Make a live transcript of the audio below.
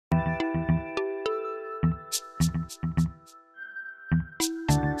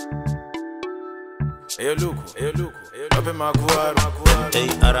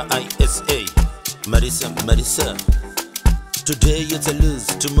Marisa, Marisa. Today it's a lose,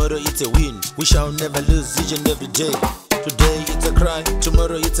 tomorrow it's a win. We shall never lose each and every day. Today it's a cry,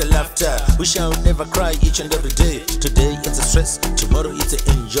 tomorrow it's a laughter. We shall never cry each and every day. Today it's a stress, tomorrow it's an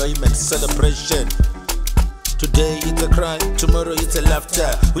enjoyment, celebration. Today it's a cry, tomorrow it's a laughter.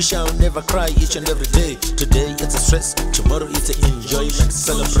 We shall never cry each and every day. Today it's a stress, tomorrow it's an enjoyment,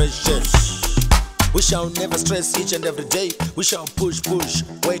 celebration. We shall never stress each and every day. We shall push,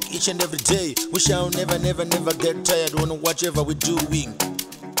 work each and every day. We shall never get tired on whatever we're doing.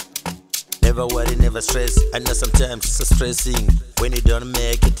 Never worry, never stress. I know sometimes it's so stressing when you don't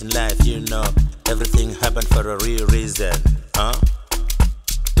make it in life, you know. Everything happened for a real reason, huh?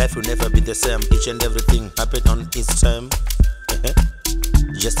 Life will never be the same. Each and everything happened on its time.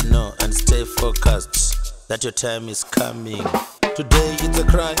 Just know and stay focused that your time is coming. Today it's a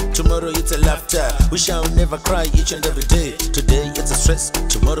cry, tomorrow it's a laughter. We shall never cry each and every day. Today it's a stress,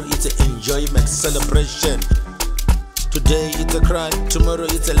 tomorrow it's an enjoyment, celebration. Today it's a cry, tomorrow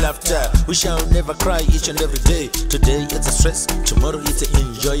it's a laughter. We shall never cry each and every day. Today it's a stress, tomorrow it's an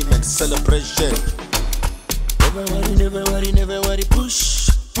enjoyment, celebration. Never worry,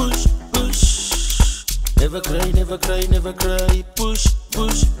 push. Never cry, push.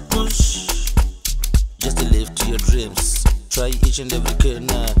 Just to live to your dreams. Try each and every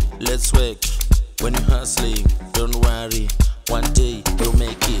corner, let's work. When you're hustling, don't worry, one day you'll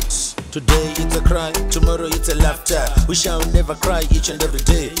make it. Today it's a cry, tomorrow it's a laughter. We shall never cry each and every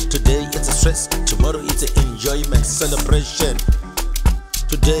day. Today it's a stress, tomorrow it's an enjoyment, celebration.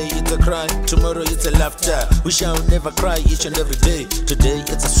 Today it's a cry, tomorrow it's a laughter. We shall never cry each and every day. Today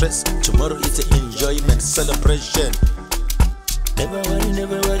it's a stress, tomorrow it's an enjoyment, celebration. Never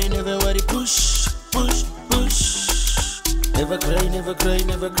worry, push. Never cry,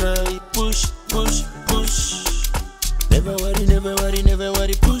 push. Never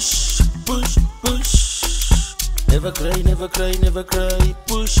worry, push. Never cry,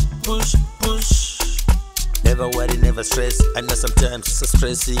 push. Never worry, never stress. I know sometimes it's so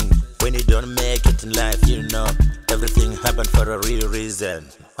stressing when you don't make it in life, you know. Everything happened for a real reason,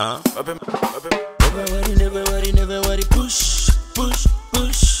 huh? Never worry, push.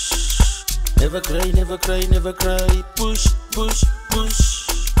 Never cry, push.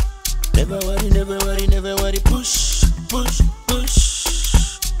 Never worry, push.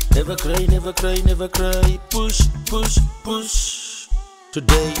 Never cry, push.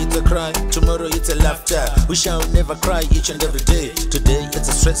 Today it's a cry, tomorrow it's a laughter. We shall never cry each and every day. Today it's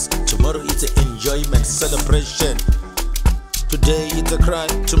a stress, tomorrow it's an enjoyment, celebration. Today it's a cry,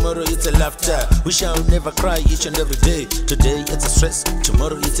 tomorrow it's a laughter. We shall never cry each and every day. Today it's a stress,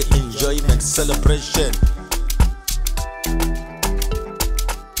 tomorrow it's an enjoyment, celebration.